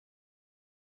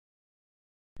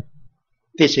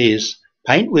This is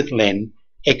Paint with Len,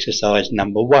 exercise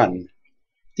number 1.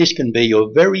 This can be your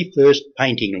very first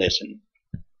painting lesson.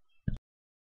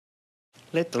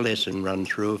 Let the lesson run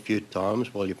through a few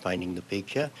times while you're painting the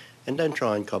picture, and don't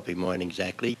try and copy mine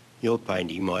exactly. Your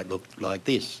painting might look like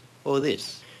this or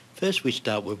this. First we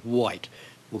start with white.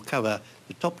 We'll cover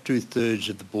the top 2/3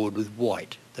 of the board with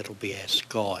white. That'll be our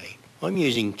sky. I'm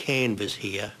using canvas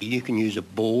here. You can use a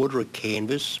board or a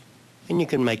canvas, and you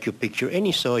can make your picture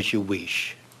any size you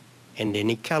wish and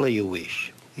any colour you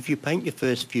wish. If you paint your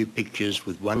first few pictures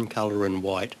with one colour and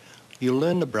white, you'll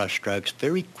learn the brush strokes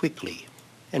very quickly,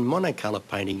 and monocolour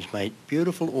paintings make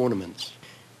beautiful ornaments.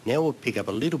 Now we'll pick up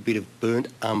a little bit of burnt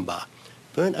umber.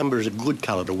 Burnt umber is a good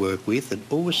colour to work with and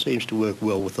always seems to work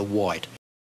well with the white.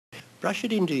 Brush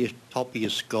it into your top of your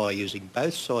sky using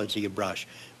both sides of your brush.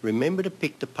 Remember to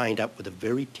pick the paint up with the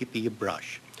very tip of your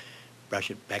brush. Brush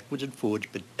it backwards and forwards,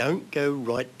 but don't go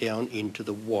right down into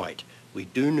the white. We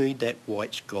do need that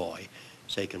white sky,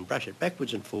 so you can brush it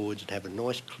backwards and forwards and have a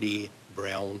nice clear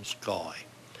brown sky.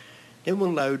 Then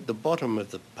we'll load the bottom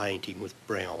of the painting with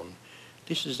brown.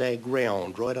 This is our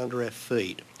ground right under our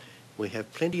feet. We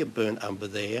have plenty of burnt umber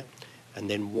there, and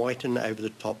then whiten over the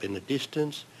top in the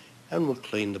distance, and we'll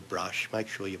clean the brush. Make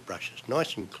sure your brush is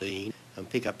nice and clean, and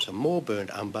pick up some more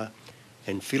burnt umber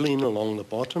and fill in along the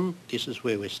bottom. This is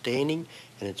where we're standing,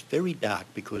 and it's very dark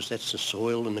because that's the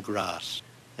soil and the grass.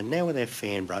 And now with our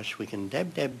fan brush we can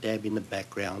dab in the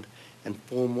background and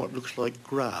form what looks like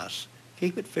grass.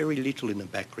 Keep it very little in the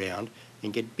background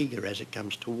and get bigger as it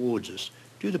comes towards us.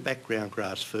 Do the background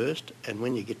grass first, and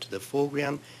when you get to the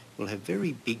foreground we'll have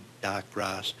very big dark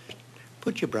grass.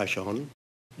 Put your brush on,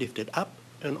 lift it up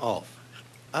and off,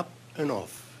 up and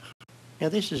off. Now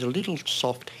this is a little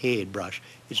soft-haired brush.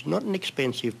 It's not an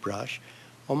expensive brush.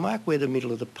 I'll mark where the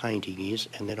middle of the painting is,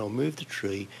 and then I'll move the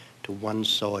tree to one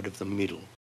side of the middle.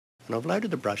 And I've loaded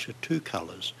the brush with two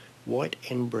colours, white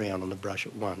and brown, on the brush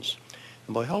at once.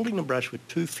 And by holding the brush with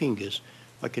two fingers,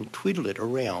 I can twiddle it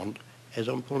around as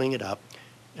I'm pulling it up,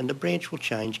 and the branch will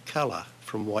change colour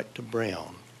from white to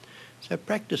brown. So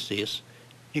practice this.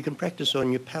 You can practice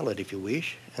on your palette if you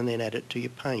wish, and then add it to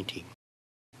your painting.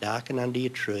 Darken under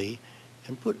your tree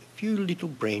and put a few little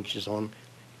branches on,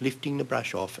 lifting the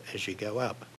brush off as you go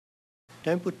up.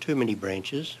 Don't put too many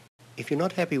branches. If you're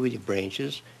not happy with your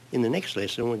branches, in the next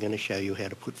lesson we're going to show you how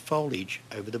to put foliage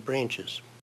over the branches.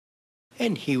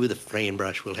 And here with a fan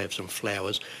brush we'll have some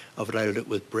flowers. I've loaded it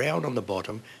with brown on the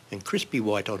bottom and crispy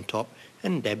white on top,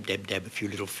 and dab a few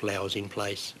little flowers in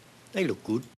place. They look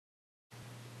good.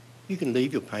 You can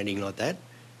leave your painting like that,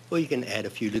 or you can add a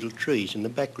few little trees in the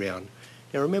background.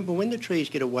 Now remember, when the trees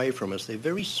get away from us, they're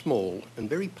very small and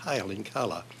very pale in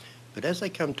colour, but as they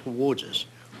come towards us,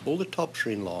 all the tops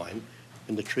are in line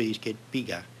and the trees get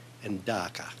bigger and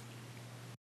darker.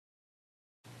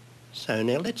 So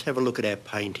now let's have a look at our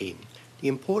painting. The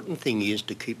important thing is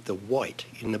to keep the white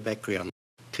in the background.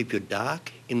 Keep your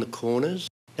dark in the corners.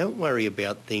 Don't worry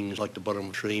about things like the bottom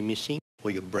of the tree missing,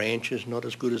 or your branches not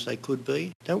as good as they could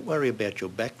be. Don't worry about your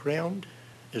background,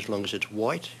 as long as it's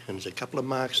white and there's a couple of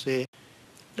marks there.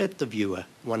 Let the viewer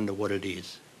wonder what it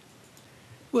is.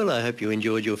 Well, I hope you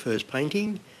enjoyed your first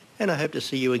painting, and I hope to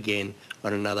see you again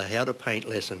on another How to Paint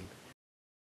lesson.